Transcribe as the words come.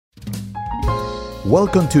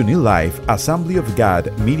Welcome to New Life Assembly of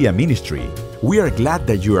God Media Ministry. We are glad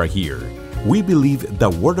that you are here. We believe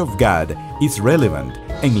the Word of God is relevant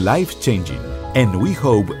and life-changing, and we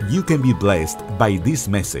hope you can be blessed by this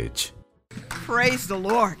message. Praise the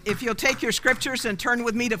Lord. If you'll take your scriptures and turn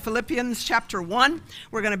with me to Philippians chapter 1,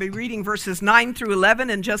 we're going to be reading verses 9 through 11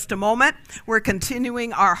 in just a moment. We're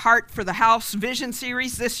continuing our Heart for the House Vision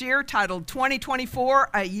series this year, titled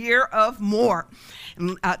 2024, A Year of More.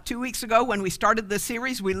 2 weeks ago, when we started this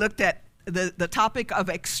series, we looked at the topic of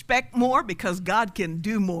expect more, because God can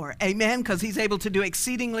do more. Amen? Because he's able to do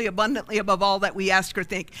exceedingly abundantly above all that we ask or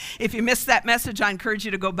think. If you missed that message, I encourage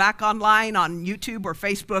you to go back online on YouTube or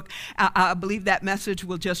Facebook. I believe that message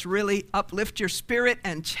will just really uplift your spirit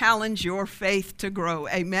and challenge your faith to grow.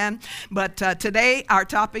 Amen? But today, our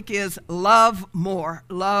topic is love more.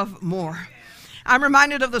 Love more. I'm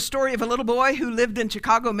reminded of the story of a little boy who lived in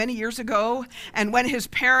Chicago many years ago, and when his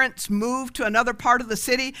parents moved to another part of the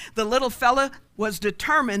city, the little fella was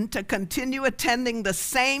determined to continue attending the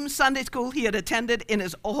same Sunday school he had attended in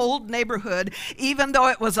his old neighborhood, even though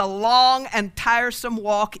it was a long and tiresome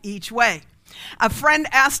walk each way. A friend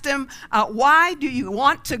asked him, why do you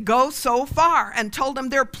want to go so far? And told him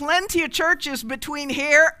there are plenty of churches between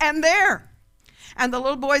here and there. And the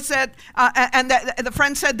little boy said, the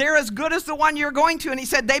friend said, they're as good as the one you're going to. And he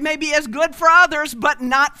said, they may be as good for others, but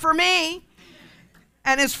not for me.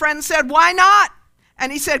 And his friend said, why not?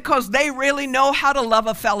 And he said, because they really know how to love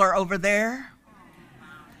a feller over there.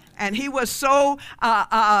 And he was so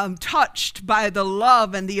touched by the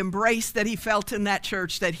love and the embrace that he felt in that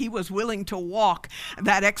church that he was willing to walk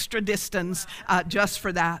that extra distance just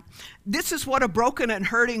for that. This is what a broken and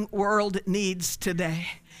hurting world needs today.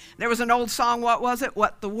 There was an old song, what was it?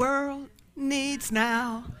 What the world needs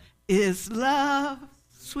now is love,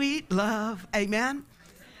 sweet love. Amen?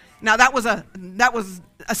 Now that was a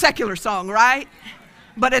secular song, right?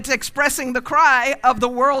 But it's expressing the cry of the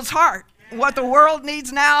world's heart. What the world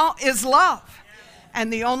needs now is love.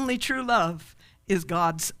 And the only true love is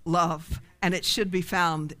God's love. And it should be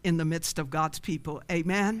found in the midst of God's people.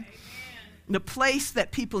 Amen? The place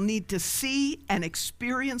that people need to see and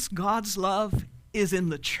experience God's love is in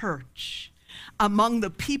the church, among the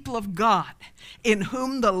people of God, in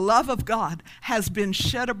whom the love of God has been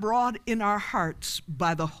shed abroad in our hearts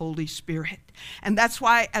by the Holy Spirit. And that's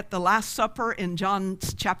why at the Last Supper in John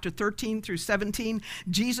chapter 13 through 17,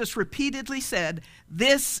 Jesus repeatedly said,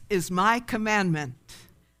 this is my commandment,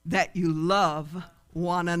 that you love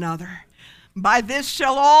one another. By this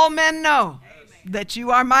shall all men know that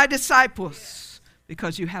you are my disciples,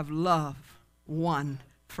 because you have love one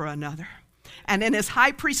for another. And in his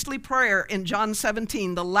high priestly prayer in John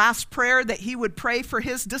 17, the last prayer that he would pray for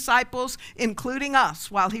his disciples, including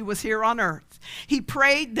us while he was here on earth, he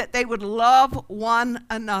prayed that they would love one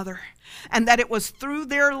another, and that it was through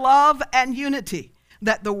their love and unity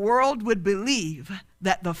that the world would believe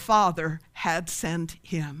that the Father had sent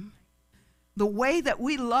him. The way that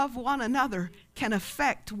we love one another can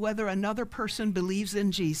affect whether another person believes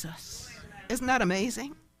in Jesus. Isn't that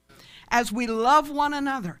amazing? As we love one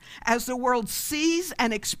another, as the world sees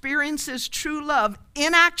and experiences true love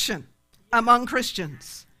in action among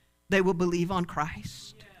Christians, they will believe on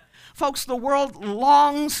Christ. Folks, the world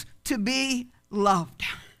longs to be loved,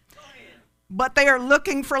 but they are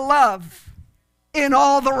looking for love in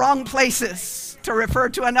all the wrong places, to refer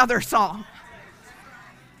to another song.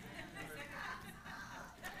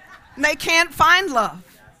 They can't find love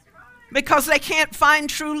because they can't find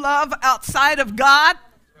true love outside of God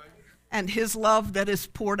and his love that is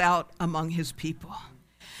poured out among his people.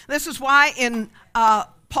 This is why in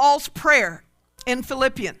Paul's prayer in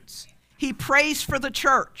Philippians, he prays for the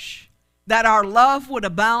church that our love would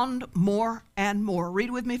abound more and more.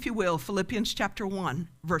 Read with me, if you will, Philippians chapter 1,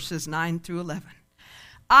 verses 9 through 11.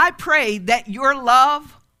 I pray that your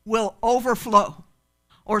love will overflow,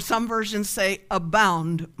 or some versions say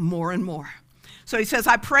abound more and more. So he says,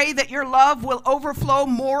 I pray that your love will overflow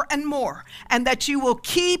more and more, and that you will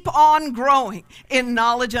keep on growing in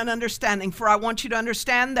knowledge and understanding. For I want you to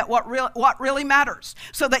understand that what really matters,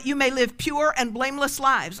 so that you may live pure and blameless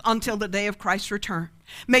lives until the day of Christ's return.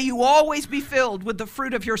 May you always be filled with the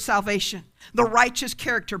fruit of your salvation, the righteous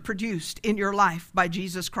character produced in your life by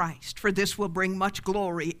Jesus Christ. For this will bring much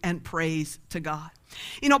glory and praise to God.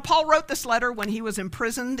 You know, Paul wrote this letter when he was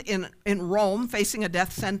imprisoned in Rome, facing a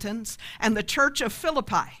death sentence, and the church of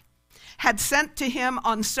Philippi had sent to him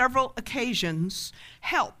on several occasions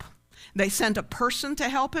help. They sent a person to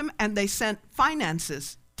help him, and they sent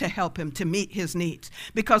finances to help him to meet his needs.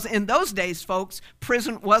 Because in those days, folks,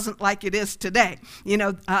 prison wasn't like it is today.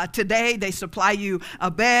 Today they supply you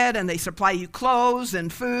a bed and they supply you clothes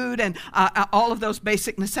and food and all of those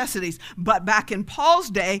basic necessities. But back in Paul's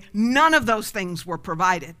day, none of those things were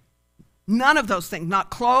provided. None of those things, not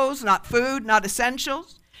clothes, not food, not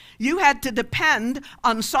essentials. You had to depend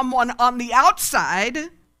on someone on the outside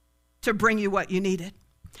to bring you what you needed.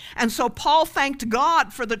 And so Paul thanked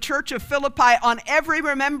God for the church of Philippi on every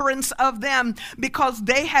remembrance of them, because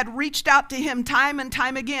they had reached out to him time and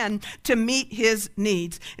time again to meet his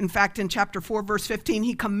needs. In fact, in chapter 4, verse 15,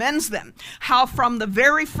 he commends them how from the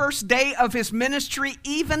very first day of his ministry,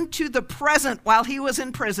 even to the present while he was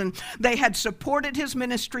in prison, they had supported his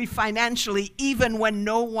ministry financially even when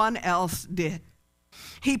no one else did.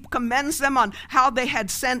 He commends them on how they had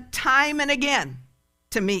sent time and again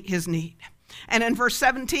to meet his need. And in verse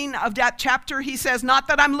 17 of that chapter, he says, not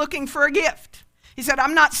that I'm looking for a gift. He said,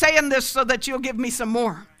 I'm not saying this so that you'll give me some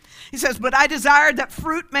more. He says, but I desire that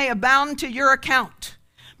fruit may abound to your account.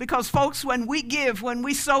 Because folks, when we give, when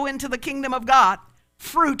we sow into the kingdom of God,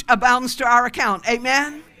 fruit abounds to our account.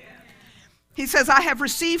 Amen? He says, I have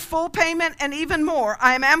received full payment and even more.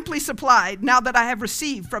 I am amply supplied now that I have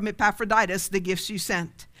received from Epaphroditus the gifts you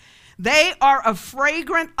sent. They are a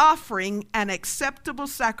fragrant offering, an acceptable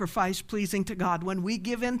sacrifice pleasing to God. When we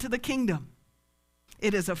give into the kingdom,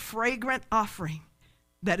 it is a fragrant offering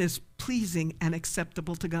that is pleasing and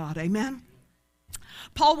acceptable to God. Amen?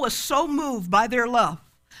 Paul was so moved by their love.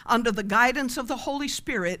 Under the guidance of the Holy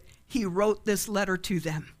Spirit, he wrote this letter to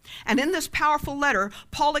them. And in this powerful letter,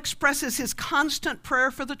 Paul expresses his constant prayer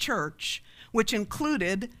for the church, which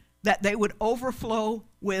included that they would overflow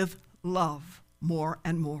with love more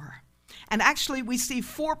and more. And actually, we see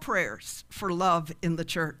 4 prayers for love in the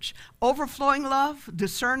church: overflowing love,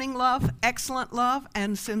 discerning love, excellent love,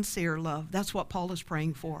 and sincere love. That's what Paul is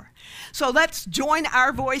praying for. So let's join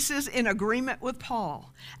our voices in agreement with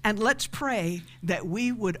Paul, and let's pray that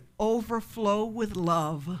we would overflow with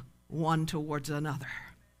love one towards another.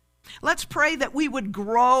 Let's pray that we would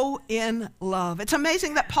grow in love. It's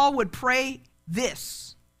amazing that Paul would pray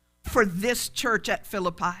this for this church at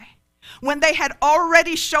Philippi, when they had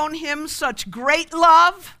already shown him such great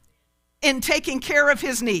love in taking care of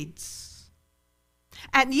his needs.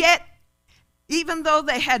 And yet, even though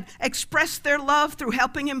they had expressed their love through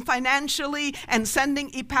helping him financially and sending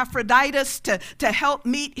Epaphroditus to help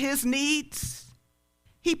meet his needs,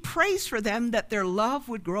 he prays for them that their love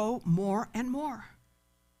would grow more and more.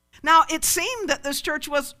 Now, it seemed that this church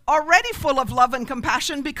was already full of love and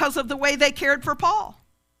compassion because of the way they cared for Paul.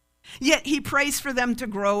 Yet he prays for them to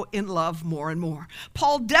grow in love more and more.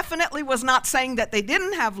 Paul definitely was not saying that they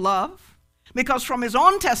didn't have love, because from his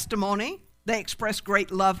own testimony, they expressed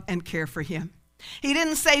great love and care for him. He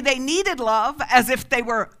didn't say they needed love as if they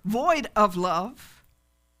were void of love,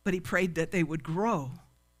 but he prayed that they would grow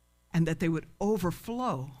and that they would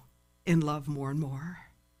overflow in love more and more.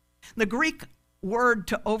 The Greek word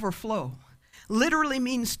to overflow literally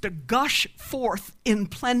means to gush forth in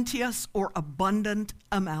plenteous or abundant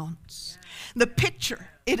amounts. The picture,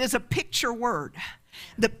 it is a picture word.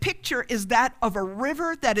 The picture is that of a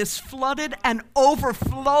river that is flooded and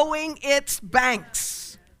overflowing its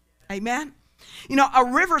banks. Amen? You know, a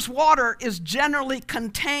river's water is generally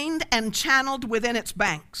contained and channeled within its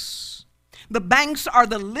banks. The banks are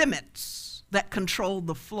the limits that control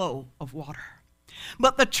the flow of water.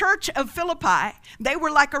 But the church of Philippi, they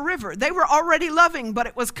were like a river. They were already loving, but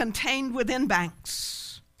it was contained within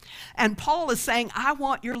banks. And Paul is saying, I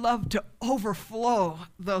want your love to overflow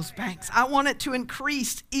those banks. I want it to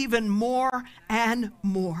increase even more and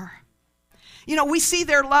more. You know, we see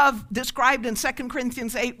their love described in 2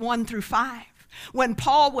 Corinthians 8, 1 through 5. When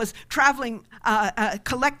Paul was traveling,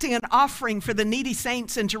 collecting an offering for the needy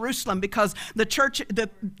saints in Jerusalem, because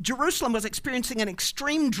Jerusalem was experiencing an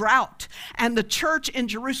extreme drought, and the church in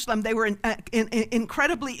Jerusalem, they were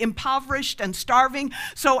incredibly impoverished and starving.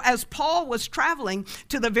 So as Paul was traveling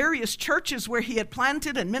to the various churches where he had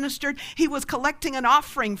planted and ministered, he was collecting an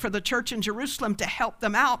offering for the church in Jerusalem to help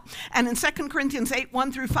them out. And in 2 Corinthians 8,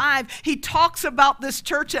 1 through 5, he talks about this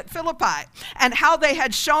church at Philippi and how they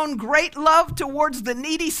had shown great love towards the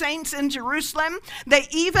needy saints in Jerusalem. They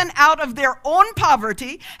even out of their own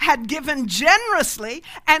poverty had given generously,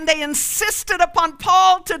 and they insisted upon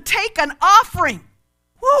Paul to take an offering.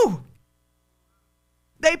 Woo!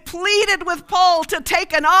 They pleaded with Paul to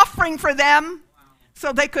take an offering for them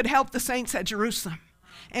so they could help the saints at Jerusalem.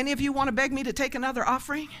 Any of you want to beg me to take another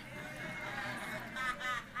offering?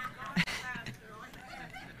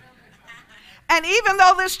 And even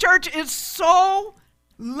though this church is so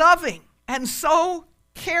loving and so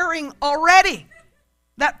caring already,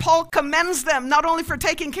 that Paul commends them not only for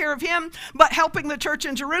taking care of him, but helping the church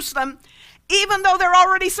in Jerusalem. Even though they're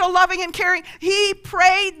already so loving and caring, he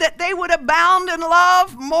prayed that they would abound in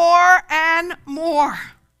love more and more.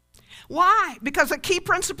 Why? Because a key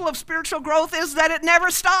principle of spiritual growth is that it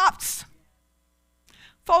never stops.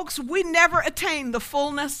 Folks, we never attain the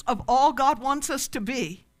fullness of all God wants us to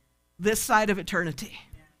be this side of eternity.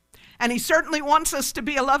 And he certainly wants us to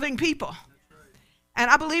be a loving people.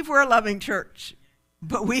 And I believe we're a loving church,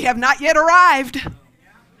 but we have not yet arrived.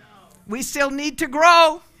 We still need to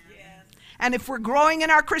grow. And if we're growing in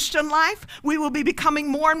our Christian life, we will be becoming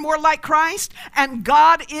more and more like Christ. And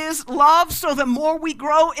God is love, so the more we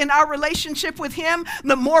grow in our relationship with him,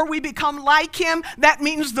 the more we become like him. That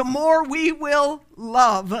means the more we will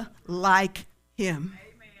love like him.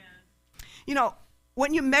 Amen. You know,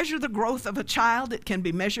 when you measure the growth of a child, it can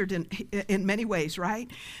be measured in many ways, right?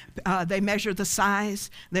 They measure the size,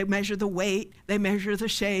 they measure the weight, they measure the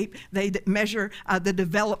shape, they measure the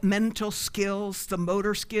developmental skills, the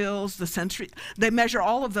motor skills, the sensory. They measure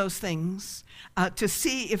all of those things to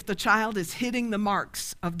see if the child is hitting the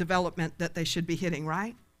marks of development that they should be hitting,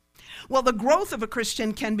 right? Well, the growth of a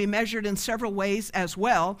Christian can be measured in several ways as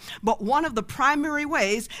well, but one of the primary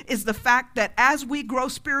ways is the fact that as we grow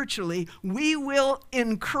spiritually, we will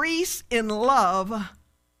increase in love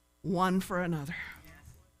one for another.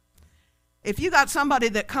 If you got somebody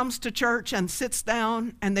that comes to church and sits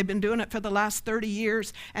down and they've been doing it for the last 30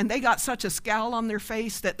 years and they got such a scowl on their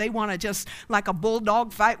face that they want to just like a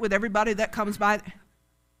bulldog fight with everybody that comes by,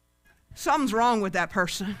 something's wrong with that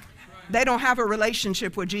person. They don't have a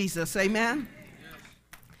relationship with Jesus, amen?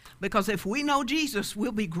 Because if we know Jesus,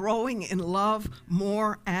 we'll be growing in love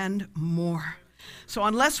more and more. So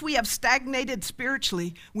unless we have stagnated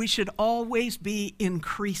spiritually, we should always be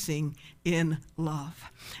increasing in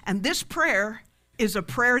love. And this prayer is a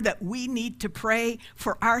prayer that we need to pray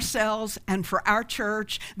for ourselves and for our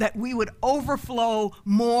church, that we would overflow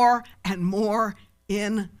more and more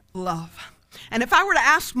in love. And if I were to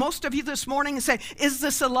ask most of you this morning and say, is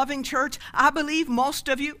this a loving church? I believe most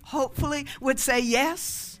of you hopefully would say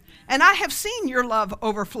yes. And I have seen your love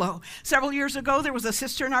overflow. Several years ago, there was a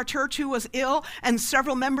sister in our church who was ill, and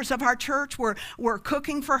several members of our church were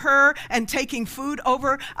cooking for her and taking food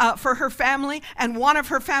over for her family. And one of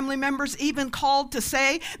her family members even called to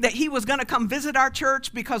say that he was going to come visit our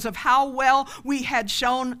church because of how well we had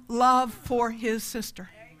shown love for his sister.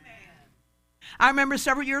 I remember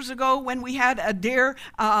several years ago when we had a dear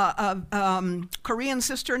Korean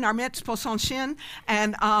sister in our midst, Po Son Shin,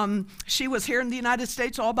 and she was here in the United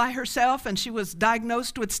States all by herself, and she was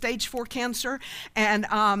diagnosed with stage 4 cancer, and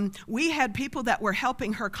we had people that were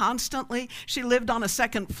helping her constantly. She lived on a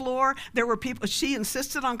second floor. There were people, she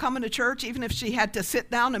insisted on coming to church, even if she had to sit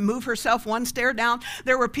down and move herself one stair down.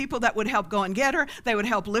 There were people that would help go and get her. They would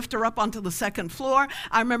help lift her up onto the second floor.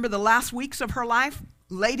 I remember the last weeks of her life,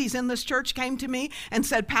 ladies in this church came to me and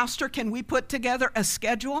said, Pastor, can we put together a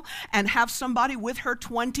schedule and have somebody with her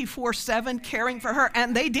 24/7 caring for her?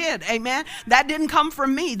 And they did, amen? That didn't come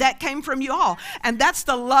from me. That came from you all. And that's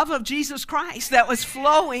the love of Jesus Christ that was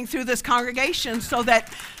flowing through this congregation so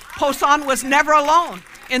that Poson was never alone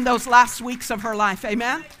in those last weeks of her life,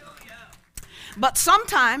 amen? But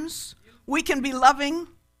sometimes we can be loving,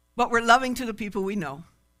 but we're loving to the people we know.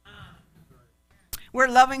 We're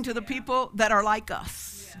loving to the people that are like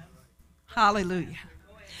us. Hallelujah.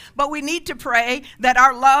 But we need to pray that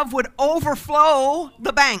our love would overflow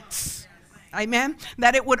the banks. Amen.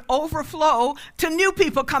 That it would overflow to new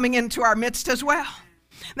people coming into our midst as well.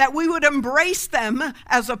 That we would embrace them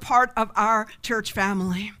as a part of our church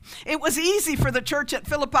family. It was easy for the church at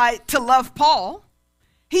Philippi to love Paul.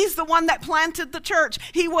 He's the one that planted the church.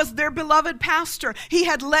 He was their beloved pastor. He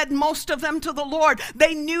had led most of them to the Lord.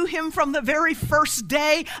 They knew him from the very first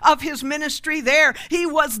day of his ministry there. He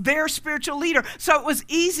was their spiritual leader. So it was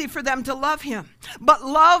easy for them to love him. But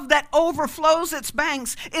love that overflows its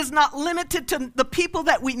banks is not limited to the people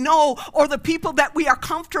that we know or the people that we are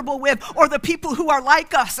comfortable with or the people who are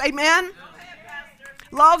like us. Amen?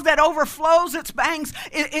 Love that overflows its banks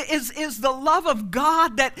is the love of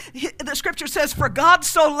God that the scripture says, for God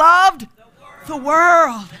so loved the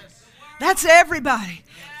world. That's everybody.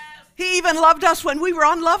 He even loved us when we were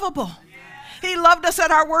unlovable. He loved us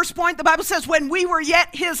at our worst point. The Bible says when we were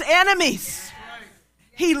yet his enemies,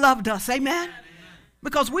 he loved us. Amen.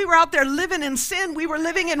 Because we were out there living in sin. We were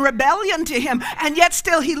living in rebellion to him. And yet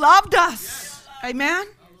still he loved us. Amen.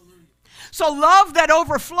 So love that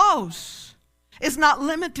overflows is not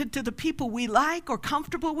limited to the people we like or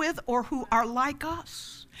comfortable with or who are like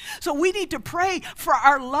us. So we need to pray for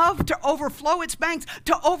our love to overflow its banks,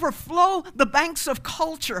 to overflow the banks of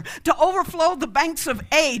culture, to overflow the banks of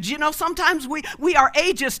age. You know, sometimes we are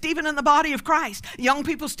ageist even in the body of Christ. Young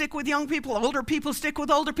people stick with young people, older people stick with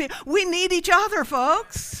older people. We need each other,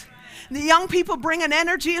 folks. The young people bring an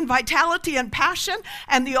energy and vitality and passion,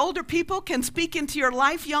 and the older people can speak into your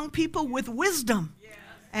life, young people, with wisdom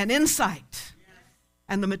and insight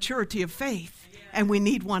and the maturity of faith. And we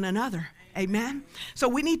need one another. Amen. So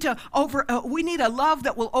we need a love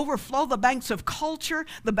that will overflow the banks of culture,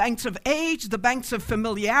 the banks of age, the banks of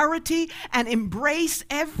familiarity, and embrace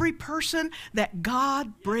every person that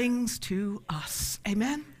God brings to us.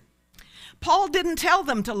 Amen. Paul didn't tell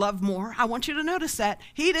them to love more. I want you to notice that.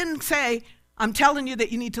 He didn't say, I'm telling you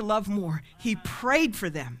that you need to love more. He prayed for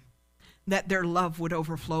them that their love would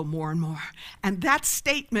overflow more and more. And that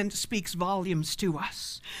statement speaks volumes to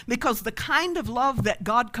us, because the kind of love that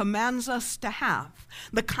God commands us to have,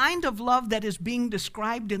 the kind of love that is being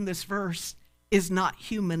described in this verse, is not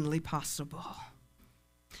humanly possible.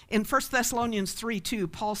 In 1 Thessalonians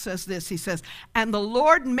 3:2, Paul says this. He says, and the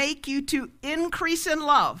Lord make you to increase in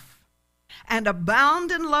love and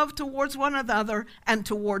abound in love towards one another and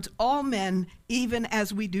towards all men, even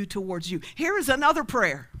as we do towards you. Here is another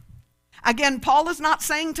prayer. Again, Paul is not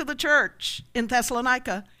saying to the church in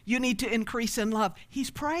Thessalonica, you need to increase in love.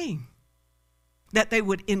 He's praying that they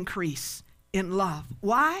would increase in love.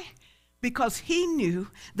 Why? Because he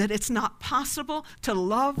knew that it's not possible to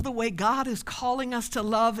love the way God is calling us to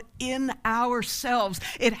love in ourselves.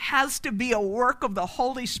 It has to be a work of the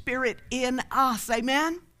Holy Spirit in us.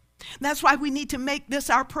 Amen? That's why we need to make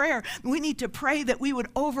this our prayer. We need to pray that we would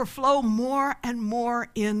overflow more and more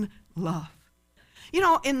in love. You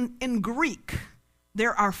know, in Greek,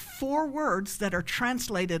 there are 4 words that are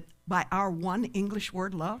translated by our one English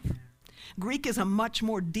word, love. Greek is a much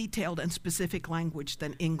more detailed and specific language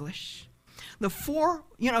than English. The 4,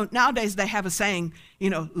 nowadays they have a saying,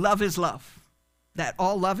 love is love, that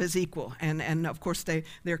all love is equal. And of course,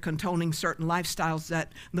 they're condoning certain lifestyles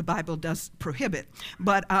that the Bible does prohibit.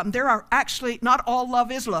 But there are actually, not all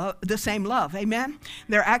love is love, the same love, amen?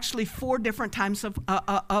 There are actually 4 different types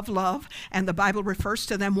of love, and the Bible refers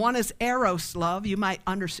to them. One is eros love. You might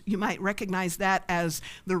recognize that as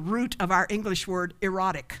the root of our English word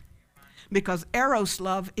erotic, because eros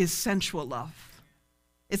love is sensual love.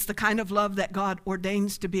 It's the kind of love that God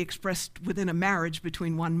ordains to be expressed within a marriage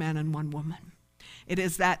between one man and one woman. It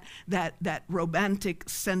is that romantic,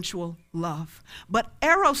 sensual love. But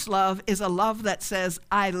eros love is a love that says,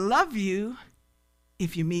 I love you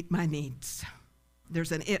if you meet my needs.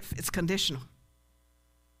 There's an if, it's conditional.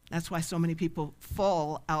 That's why so many people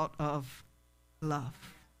fall out of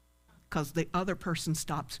love, because the other person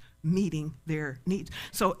stops meeting their needs.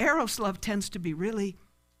 So eros love tends to be really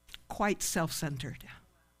quite self-centered.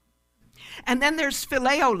 And then there's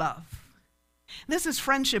phileo love. This is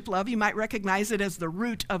friendship love. You might recognize it as the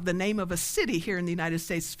root of the name of a city here in the United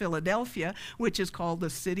States, Philadelphia, which is called the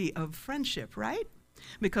city of friendship, right?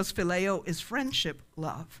 Because phileo is friendship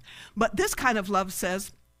love. But this kind of love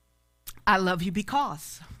says, I love you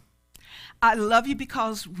because. I love you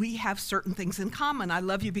because we have certain things in common. I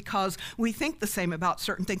love you because we think the same about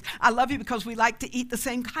certain things. I love you because we like to eat the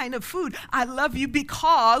same kind of food. I love you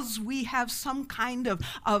because we have some kind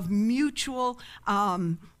of mutual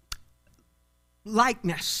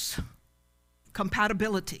likeness,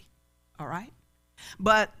 compatibility, all right?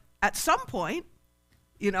 But at some point,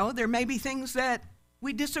 there may be things that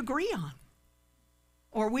we disagree on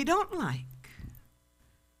or we don't like.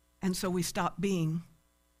 And so we stop being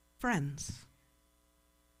friends.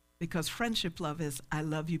 Because friendship love is, I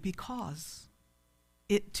love you because.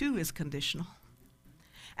 It too is conditional.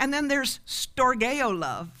 And then there's storgeo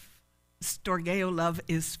love. Storgeo love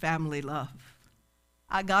is family love.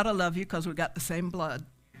 I gotta love you because we got the same blood.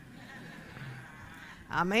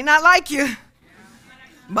 I may not like you,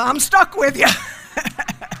 but I'm stuck with you.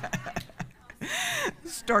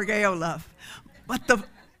 Storgeo love. But the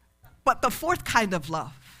 4th kind of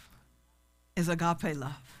love is agape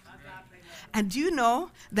love. And do you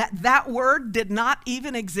know that word did not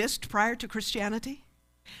even exist prior to Christianity?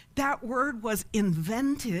 That word was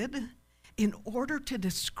invented in order to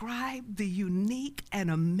describe the unique and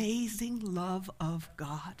amazing love of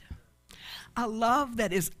God. A love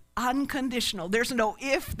that is unconditional. There's no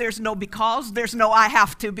if, there's no because, there's no I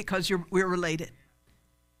have to because we're related.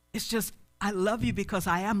 It's just, I love you because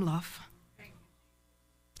I am love.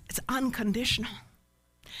 It's unconditional.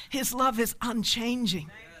 His love is unchanging.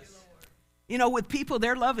 With people,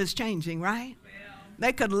 their love is changing, right?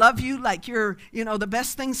 They could love you like you're, the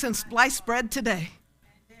best thing since sliced bread today.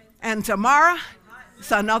 And tomorrow,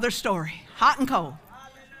 it's another story, hot and cold.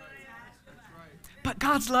 But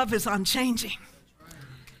God's love is unchanging.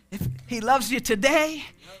 If he loves you today,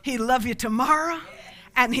 he'll love you tomorrow,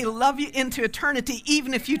 and he'll love you into eternity,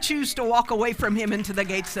 even if you choose to walk away from him into the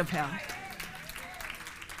gates of hell.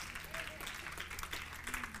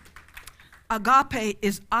 Agape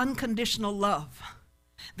is unconditional love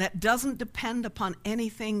that doesn't depend upon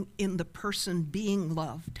anything in the person being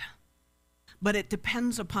loved, but it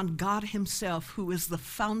depends upon God himself, who is the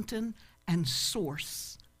fountain and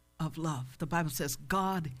source of love. The Bible says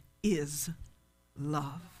God is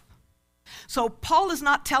love. So Paul is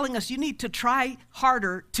not telling us you need to try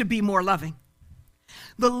harder to be more loving.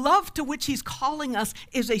 The love to which he's calling us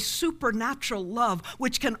is a supernatural love,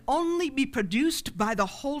 which can only be produced by the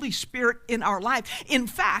Holy Spirit in our life. In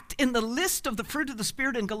fact, in the list of the fruit of the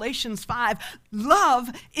Spirit in Galatians 5, love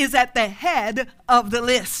is at the head of the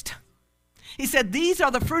list. He said, these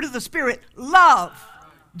are the fruit of the Spirit: love,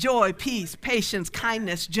 joy, peace, patience,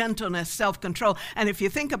 kindness, gentleness, self-control. And if you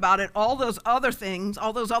think about it, all those other things,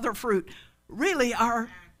 all those other fruit, really are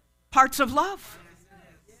parts of love.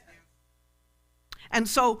 And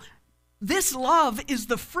so this love is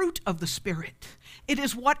the fruit of the Spirit. It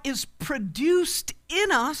is what is produced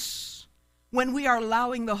in us when we are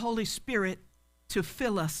allowing the Holy Spirit to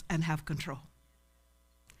fill us and have control.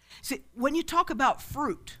 See, when you talk about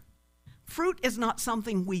fruit, fruit is not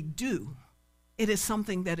something we do. It is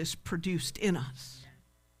something that is produced in us.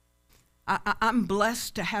 I'm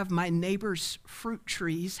blessed to have my neighbor's fruit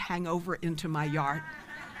trees hang over into my yard.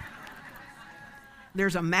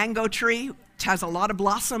 There's a mango tree, which has a lot of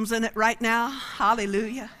blossoms in it right now.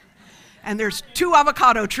 Hallelujah. And there's 2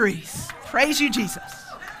 avocado trees. Praise you, Jesus.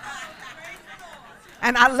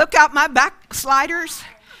 And I look out my back sliders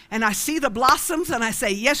and I see the blossoms and I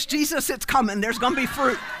say, yes, Jesus, it's coming. There's going to be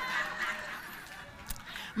fruit.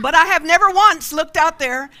 But I have never once looked out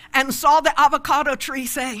there and saw the avocado tree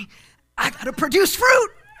say, I got to produce fruit.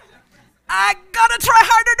 I got to try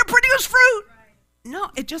harder to produce fruit. No,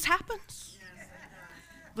 it just happens.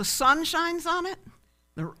 The sun shines on it,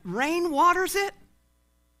 the rain waters it,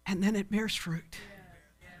 and then it bears fruit.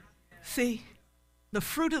 See, the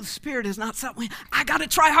fruit of the Spirit is not something, I got to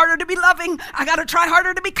try harder to be loving. I got to try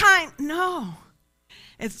harder to be kind. No.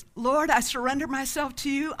 It's, Lord, I surrender myself to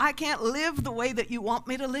you. I can't live the way that you want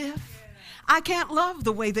me to live. I can't love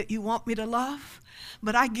the way that you want me to love.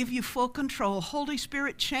 But I give you full control. Holy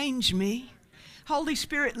Spirit, change me. Holy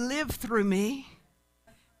Spirit, live through me.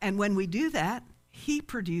 And when we do that, he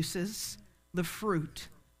produces the fruit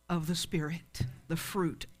of the Spirit, the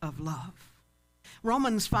fruit of love.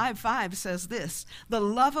 Romans 5:5 says this: the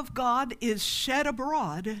love of God is shed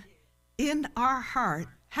abroad in our heart.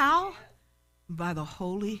 How? By the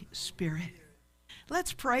Holy Spirit.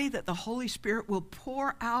 Let's pray that the Holy Spirit will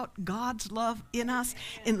pour out God's love in us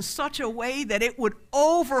in such a way that it would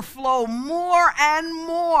overflow more and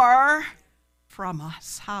more from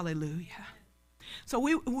us. Hallelujah. So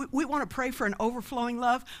we want to pray for an overflowing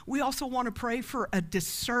love. We also want to pray for a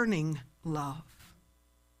discerning love.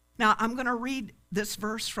 Now, I'm going to read this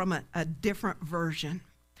verse from a different version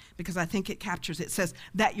because I think it captures it. It says,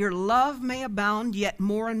 that your love may abound yet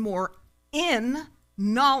more and more in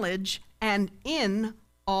knowledge and in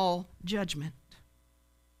all judgment.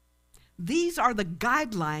 These are the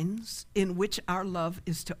guidelines in which our love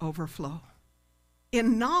is to overflow.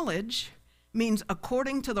 In knowledge means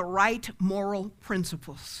according to the right moral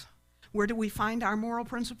principles. Where do we find our moral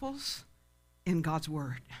principles? In God's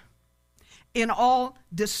Word. In all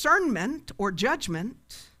discernment or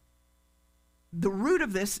judgment, the root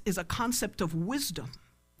of this is a concept of wisdom,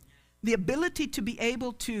 the ability to be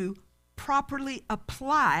able to properly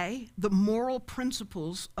apply the moral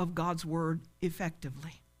principles of God's Word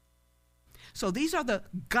effectively. So these are the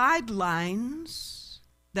guidelines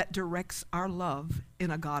that directs our love in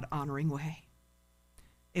a God-honoring way.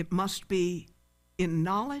 It must be in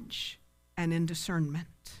knowledge and in discernment.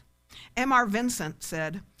 M.R. Vincent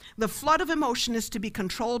said, the flood of emotion is to be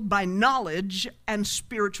controlled by knowledge and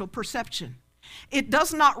spiritual perception. It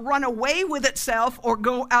does not run away with itself or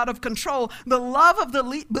go out of control. The love of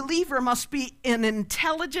the believer must be an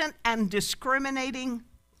intelligent and discriminating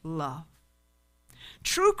love.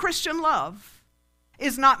 True Christian love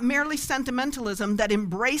is not merely sentimentalism that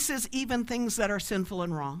embraces even things that are sinful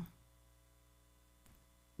and wrong.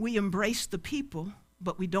 We embrace the people,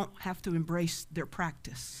 but we don't have to embrace their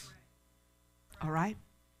practice. All right?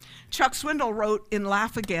 Chuck Swindoll wrote in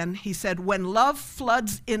Laugh Again, he said, when love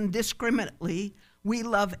floods indiscriminately, we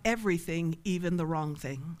love everything, even the wrong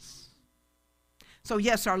things. So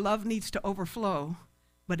yes, our love needs to overflow,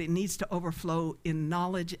 but it needs to overflow in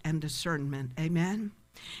knowledge and discernment. Amen?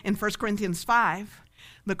 In 1 Corinthians 5,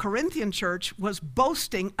 The Corinthian church was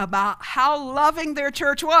boasting about how loving their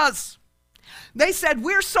church was. They said,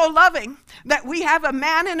 we're so loving that we have a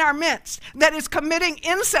man in our midst that is committing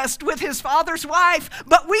incest with his father's wife,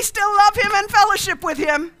 but we still love him and fellowship with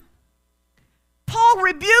him. Paul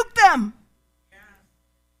rebuked them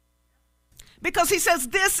because he says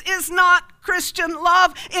this is not Christian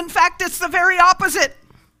love. In fact, it's the very opposite.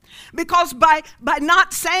 Because by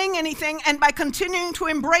not saying anything and by continuing to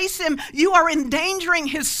embrace him, you are endangering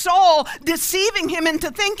his soul, deceiving him into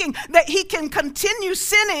thinking that he can continue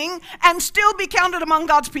sinning and still be counted among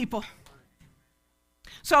God's people.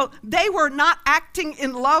 So they were not acting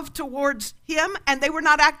in love towards him, and they were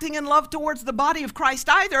not acting in love towards the body of Christ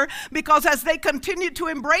either, because as they continued to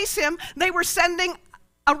embrace him, they were sending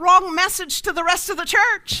a wrong message to the rest of the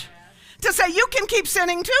church to say, you can keep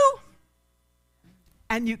sinning too.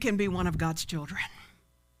 And you can be one of God's children.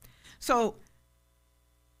 So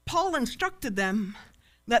Paul instructed them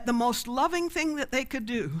that the most loving thing that they could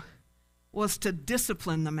do was to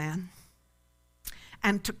discipline the man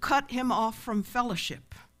and to cut him off from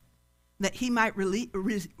fellowship, that he might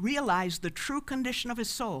realize the true condition of his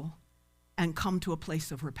soul and come to a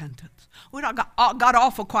place of repentance. We got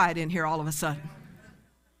awful quiet in here all of a sudden.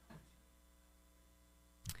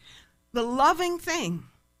 The loving thing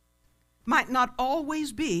might not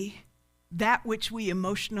always be that which we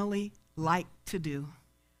emotionally like to do.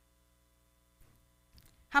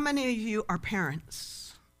 How many of you are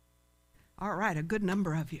parents? All right, a good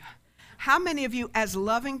number of you. How many of you as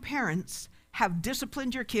loving parents have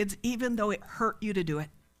disciplined your kids even though it hurt you to do it?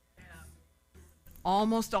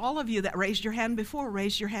 Almost all of you that raised your hand before,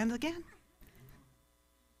 raise your hand again.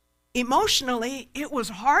 Emotionally, it was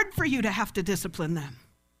hard for you to have to discipline them,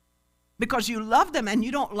 because you love them and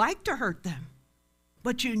you don't like to hurt them.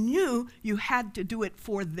 But you knew you had to do it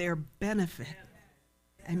for their benefit.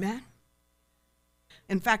 Amen?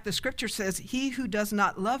 In fact, the scripture says, he who does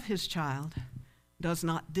not love his child does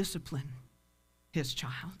not discipline his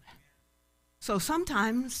child. So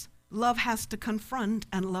sometimes love has to confront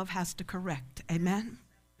and love has to correct. Amen?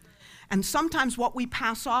 And sometimes what we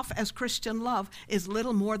pass off as Christian love is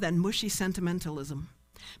little more than mushy sentimentalism,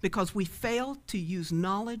 because we fail to use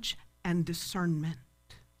knowledge and discernment.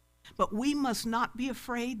 But we must not be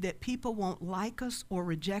afraid that people won't like us or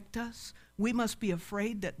reject us. We must be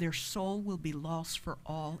afraid that their soul will be lost for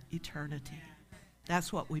all eternity.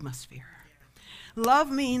 That's what we must fear.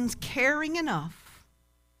 Love means caring enough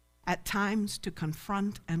at times to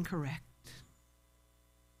confront and correct.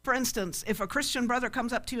 For instance, if a Christian brother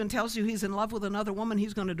comes up to you and tells you he's in love with another woman,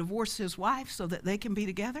 he's going to divorce his wife so that they can be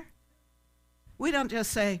together, we don't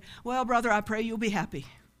just say, well, brother, I pray you'll be happy.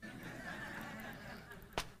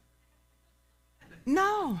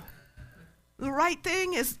 No. The right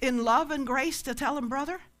thing is in love and grace to tell him,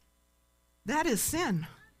 brother, that is sin.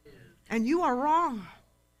 And you are wrong.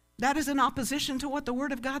 That is in opposition to what the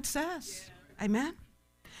Word of God says. Amen?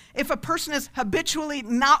 If a person is habitually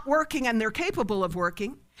not working and they're capable of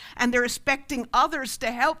working, and they're expecting others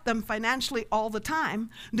to help them financially all the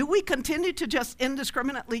time, do we continue to just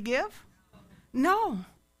indiscriminately give? No.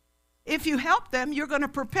 If you help them, you're going to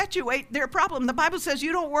perpetuate their problem. The Bible says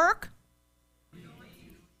you don't work.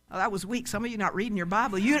 Oh, that was weak. Some of you not reading your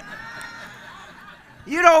Bible. You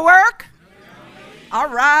don't work? All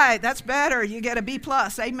right, that's better. You get a B+.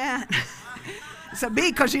 Amen. It's a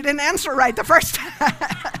B because you didn't answer right the first time.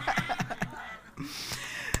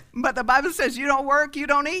 But the Bible says you don't work, you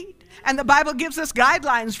don't eat. And the Bible gives us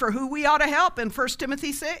guidelines for who we ought to help in 1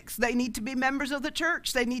 Timothy 6. They need to be members of the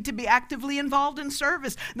church. They need to be actively involved in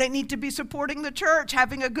service. They need to be supporting the church,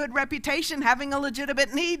 having a good reputation, having a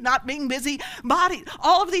legitimate need, not being busy bodies.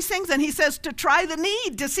 All of these things. And he says to try the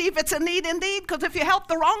need, to see if it's a need indeed. Because if you help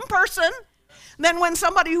the wrong person, then when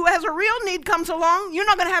somebody who has a real need comes along, you're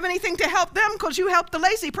not going to have anything to help them because you helped the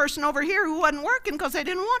lazy person over here who wasn't working because they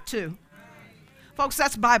didn't want to. Folks,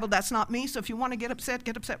 that's Bible, that's not me. So if you want to get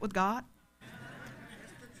upset with God.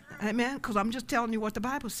 Amen? Because I'm just telling you what the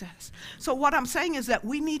Bible says. So what I'm saying is that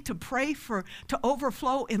we need to pray to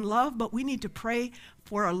overflow in love, but we need to pray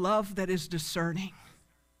for a love that is discerning.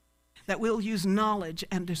 That we'll use knowledge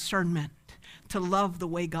and discernment to love the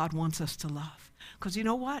way God wants us to love. Because you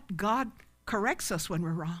know what? God corrects us when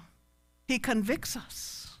we're wrong. He convicts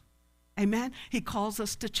us. Amen? He calls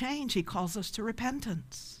us to change. He calls us to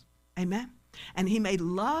repentance. Amen? And he may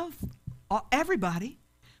love everybody,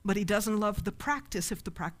 but he doesn't love the practice if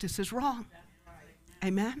the practice is wrong.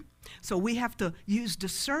 Amen? So we have to use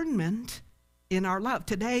discernment in our love.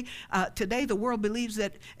 Today the world believes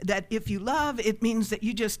that if you love, it means that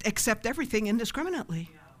you just accept everything indiscriminately.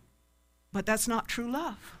 But that's not true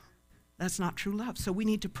love. That's not true love. So we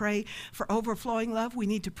need to pray for overflowing love. We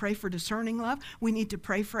need to pray for discerning love. We need to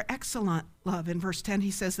pray for excellent love. In verse 10,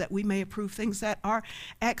 he says that we may approve things that are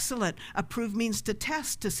excellent. Approve means to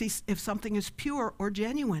test, to see if something is pure or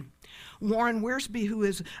genuine. Warren Wiersbe, who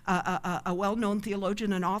is a well-known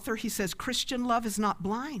theologian and author, he says, Christian love is not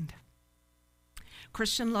blind.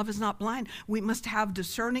 Christian love is not blind. We must have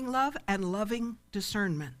discerning love and loving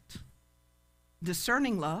discernment.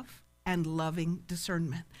 Discerning love and loving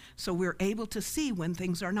discernment. So we're able to see when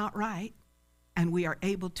things are not right, and we are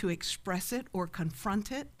able to express it or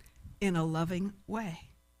confront it in a loving way.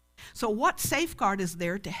 So what safeguard is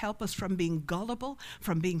there to help us from being gullible,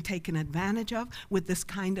 from being taken advantage of with this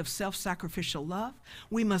kind of self-sacrificial love?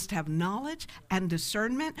 We must have knowledge and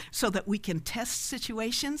discernment so that we can test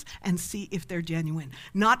situations and see if they're genuine.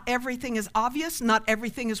 Not everything is obvious. Not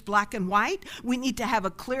everything is black and white. We need to have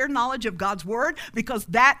a clear knowledge of God's word because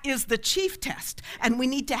that is the chief test. And we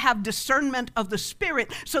need to have discernment of the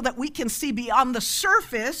Spirit so that we can see beyond the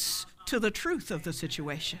surface to the truth of the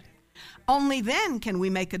situation. Only then can we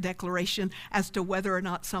make a declaration as to whether or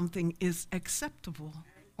not something is acceptable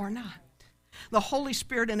or not. The Holy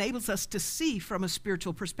Spirit enables us to see from a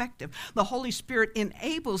spiritual perspective. The Holy Spirit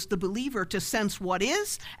enables the believer to sense what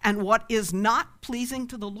is and what is not pleasing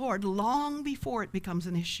to the Lord long before it becomes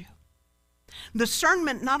an issue.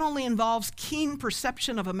 Discernment not only involves keen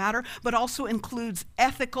perception of a matter, but also includes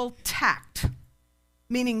ethical tact,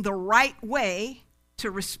 meaning the right way to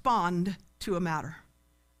respond to a matter.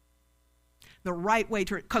 The right way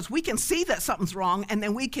to, because we can see that something's wrong, and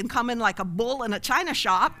then we can come in like a bull in a china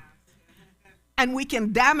shop, and we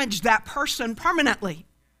can damage that person permanently.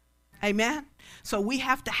 Amen? So we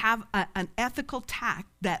have to have an ethical tact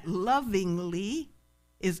that lovingly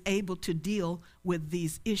is able to deal with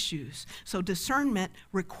these issues. So discernment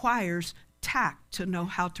requires tact to know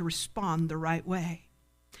how to respond the right way.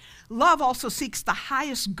 Love also seeks the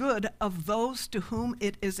highest good of those to whom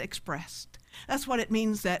it is expressed. That's what it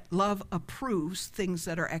means that love approves things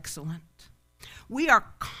that are excellent. We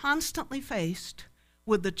are constantly faced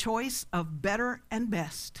with the choice of better and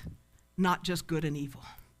best, not just good and evil.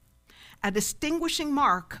 A distinguishing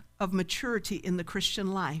mark of maturity in the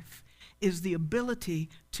Christian life is the ability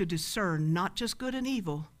to discern not just good and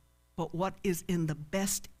evil, but what is in the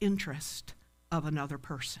best interest of another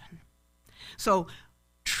person. So,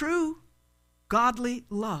 true godly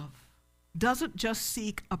love doesn't just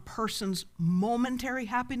seek a person's momentary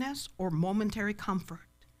happiness or momentary comfort,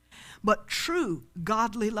 but true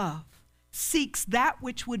godly love seeks that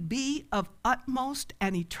which would be of utmost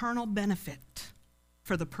and eternal benefit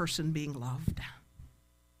for the person being loved.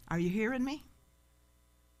 Are you hearing me?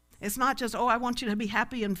 It's not just, I want you to be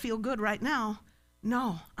happy and feel good right now.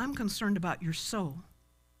 No, I'm concerned about your soul.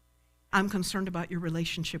 I'm concerned about your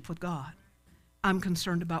relationship with God. I'm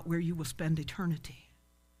concerned about where you will spend eternity.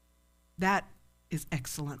 That is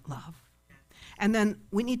excellent love. And then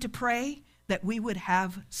we need to pray that we would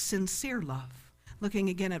have sincere love. Looking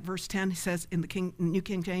again at verse 10, he says in the New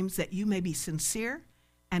King James, that you may be sincere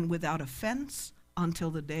and without offense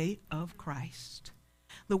until the day of Christ.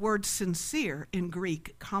 The word sincere in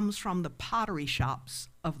Greek comes from the pottery shops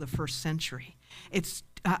of the first century. It's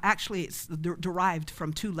derived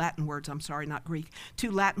from two Latin words, not Greek,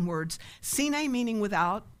 two Latin words, sine meaning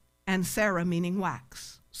without and cera meaning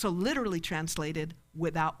wax. So literally translated,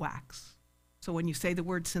 without wax. So when you say the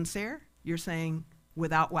word sincere, you're saying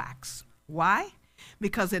without wax. Why?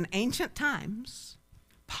 Because in ancient times,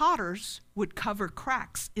 potters would cover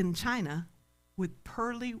cracks in china with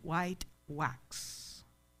pearly white wax.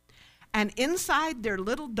 And inside their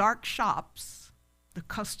little dark shops, the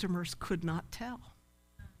customers could not tell.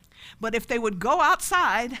 But if they would go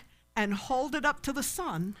outside and hold it up to the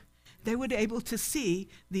sun, they would be able to see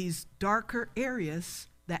these darker areas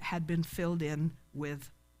that had been filled in with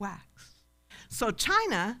wax. So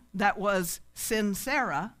china that was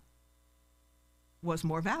sincera was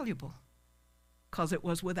more valuable because it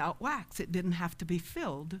was without wax. It didn't have to be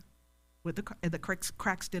filled with the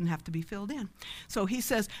cracks didn't have to be filled in. So he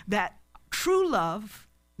says that true love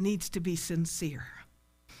needs to be sincere.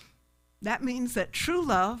 That means that true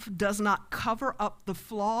love does not cover up the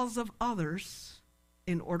flaws of others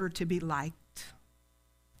in order to be liked,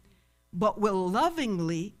 but will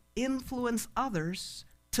lovingly influence others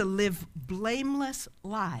to live blameless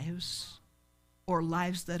lives or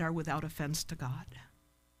lives that are without offense to God.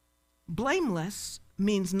 Blameless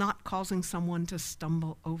means not causing someone to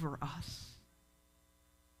stumble over us.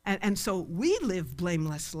 And so we live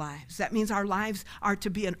blameless lives. That means our lives are to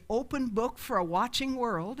be an open book for a watching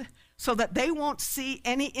world so that they won't see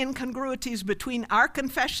any incongruities between our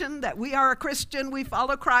confession that we are a Christian, we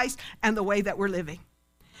follow Christ, and the way that we're living.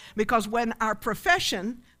 Because when our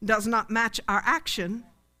profession does not match our action,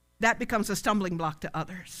 that becomes a stumbling block to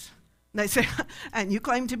others. They say, and you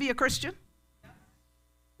claim to be a Christian?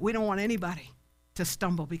 We don't want anybody to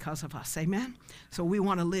stumble because of us, amen? So we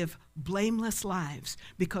want to live blameless lives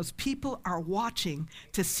because people are watching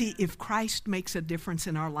to see if Christ makes a difference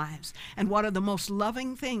in our lives. And one of the most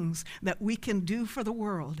loving things that we can do for the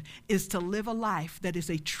world is to live a life that is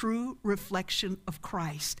a true reflection of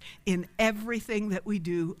Christ in everything that we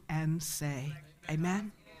do and say,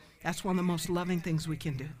 amen? That's one of the most loving things we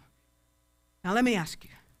can do. Now let me ask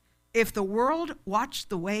you, if the world watched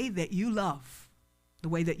the way that you love, the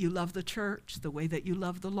way that you love the church, the way that you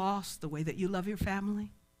love the lost, the way that you love your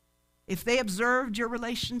family, if they observed your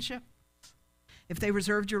relationship, if they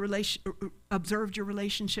observed your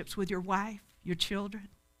relationships with your wife, your children,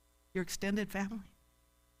 your extended family,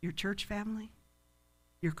 your church family,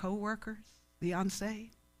 your co-workers, the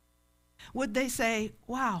unsaved, would they say,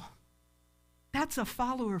 wow, that's a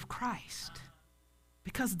follower of Christ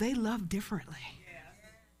because they love differently?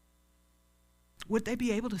 Would they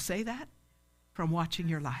be able to say that from watching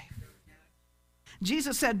your life?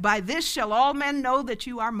 Jesus said, by this shall all men know that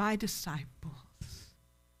you are my disciples,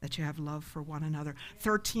 that you have love for one another.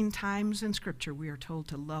 13 times in Scripture we are told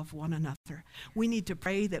to love one another. We need to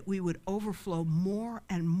pray that we would overflow more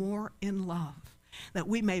and more in love, that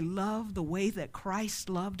we may love the way that Christ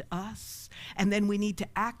loved us. And then we need to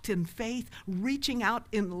act in faith, reaching out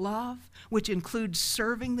in love, which includes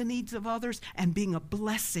serving the needs of others and being a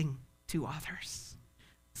blessing to others,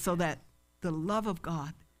 so that the love of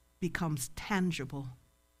God becomes tangible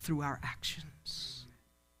through our actions.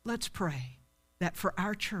 Let's pray that for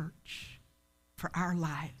our church, for our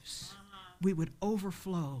lives, we would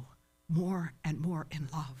overflow more and more in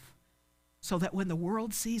love, so that when the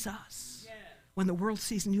world sees us, when the world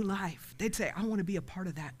sees New Life, they'd say, I want to be a part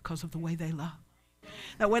of that because of the way they love.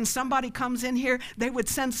 That when somebody comes in here, they would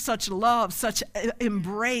sense such love, such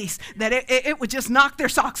embrace, that it would just knock their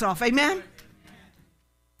socks off. Amen?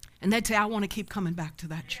 And they'd say, I want to keep coming back to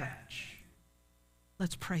that church.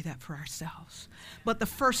 Let's pray that for ourselves. But the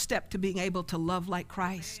first step to being able to love like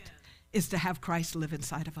Christ is to have Christ live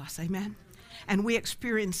inside of us. Amen? And we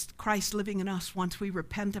experience Christ living in us once we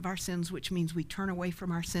repent of our sins, which means we turn away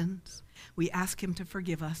from our sins. We ask him to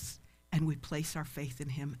forgive us, and we place our faith in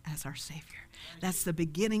him as our Savior. That's the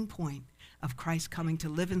beginning point of Christ coming to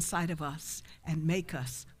live inside of us and make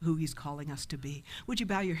us who he's calling us to be. Would you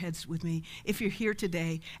bow your heads with me? If you're here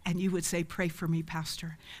today and you would say, pray for me,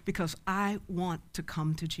 Pastor, because I want to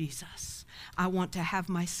come to Jesus. I want to have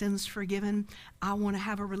my sins forgiven. I want to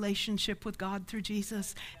have a relationship with God through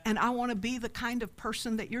Jesus. And I want to be the kind of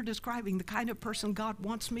person that you're describing, the kind of person God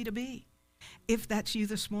wants me to be. If that's you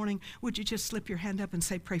this morning, would you just slip your hand up and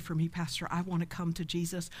say, pray for me, Pastor. I want to come to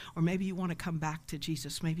Jesus. Or maybe you want to come back to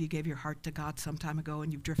Jesus. Maybe you gave your heart to God some time ago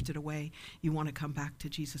and you've drifted away. You want to come back to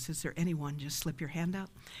Jesus. Is there anyone? Just slip your hand up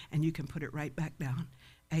and you can put it right back down.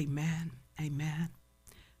 Amen. Amen.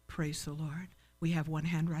 Praise the Lord. We have one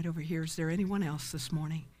hand right over here. Is there anyone else this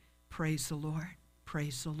morning? Praise the Lord.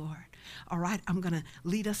 Praise the Lord. All right, I'm going to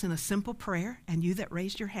lead us in a simple prayer. And you that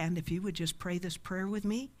raised your hand, if you would just pray this prayer with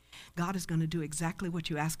me, God is going to do exactly what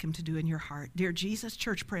you ask him to do in your heart. Dear Jesus,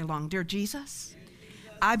 church, pray along. Dear Jesus,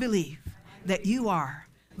 I believe that you are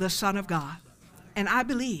the Son of God. And I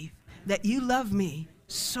believe that you love me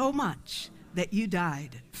so much that you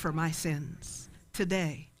died for my sins.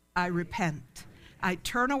 Today, I repent. I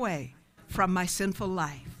turn away from my sinful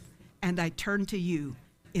life, and I turn to you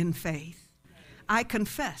in faith. I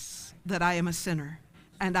confess that I am a sinner,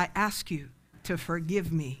 and I ask you to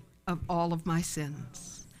forgive me of all of my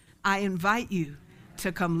sins. I invite you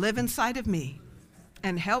to come live inside of me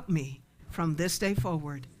and help me from this day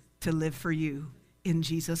forward to live for you. In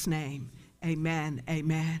Jesus' name, amen,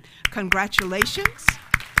 amen. Congratulations.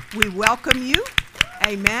 We welcome you,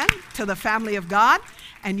 amen, to the family of God.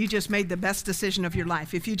 And you just made the best decision of your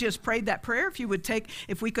life. If you just prayed that prayer,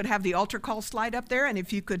 if we could have the altar call slide up there, and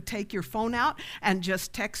if you could take your phone out and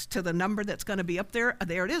just text to the number that's going to be up there.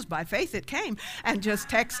 There it is, by faith it came. And just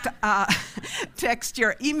text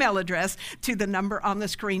your email address to the number on the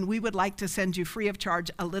screen. We would like to send you free of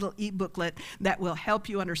charge a little e-booklet that will help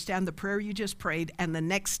you understand the prayer you just prayed and the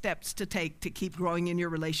next steps to take to keep growing in your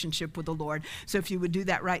relationship with the Lord. So if you would do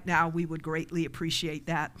that right now, we would greatly appreciate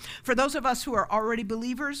that. For those of us who are already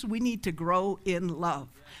believers, we need to grow in love.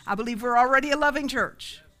 I believe we're already a loving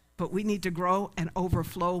church, but we need to grow and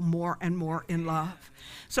overflow more and more in love.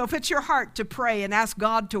 So if it's your heart to pray and ask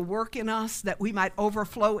God to work in us that we might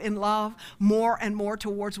overflow in love more and more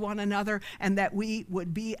towards one another, and that we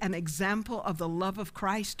would be an example of the love of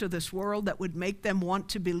Christ to this world that would make them want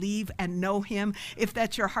to believe and know him, if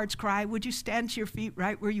that's your heart's cry, would you stand to your feet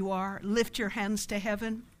right where you are, lift your hands to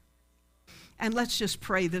heaven, and let's just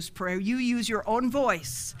pray this prayer. You use your own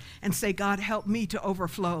voice and say, God, help me to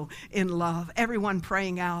overflow in love. Everyone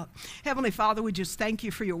praying out. Heavenly Father, we just thank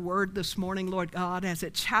you for your word this morning, Lord God, as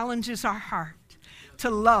it challenges our heart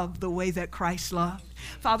to love the way that Christ loved.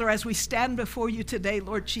 Father, as we stand before you today,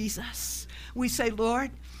 Lord Jesus, we say,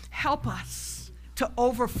 Lord, help us to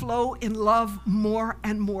overflow in love more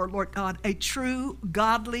and more, Lord God, a true,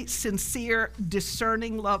 godly, sincere,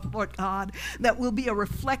 discerning love, Lord God, that will be a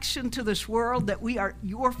reflection to this world that we are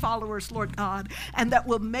your followers, Lord God, and that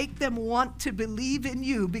will make them want to believe in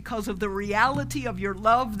you because of the reality of your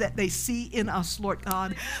love that they see in us, Lord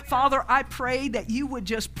God. Father, I pray that you would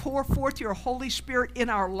just pour forth your Holy Spirit in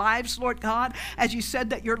our lives, Lord God, as you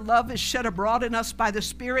said that your love is shed abroad in us by the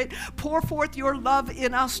Spirit. Pour forth your love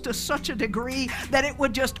in us to such a degree that it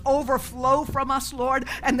would just overflow from us, Lord,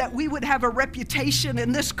 and that we would have a reputation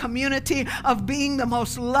in this community of being the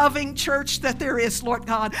most loving church that there is, Lord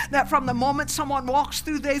God, that from the moment someone walks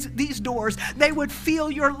through these doors, they would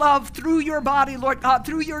feel your love through your body, Lord God,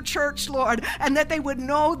 through your church, Lord, and that they would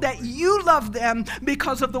know that you love them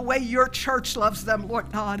because of the way your church loves them,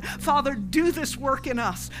 Lord God. Father, do this work in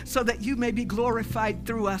us so that you may be glorified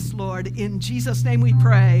through us, Lord. In Jesus' name we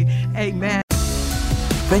pray. Amen.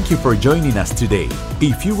 Thank you for joining us today.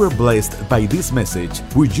 If you were blessed by this message,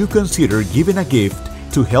 would you consider giving a gift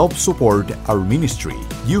to help support our ministry?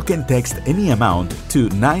 You can text any amount to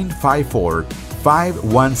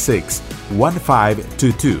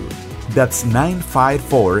 954-516-1522. That's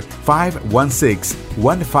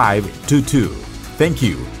 954-516-1522. Thank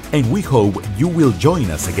you, and we hope you will join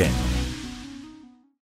us again.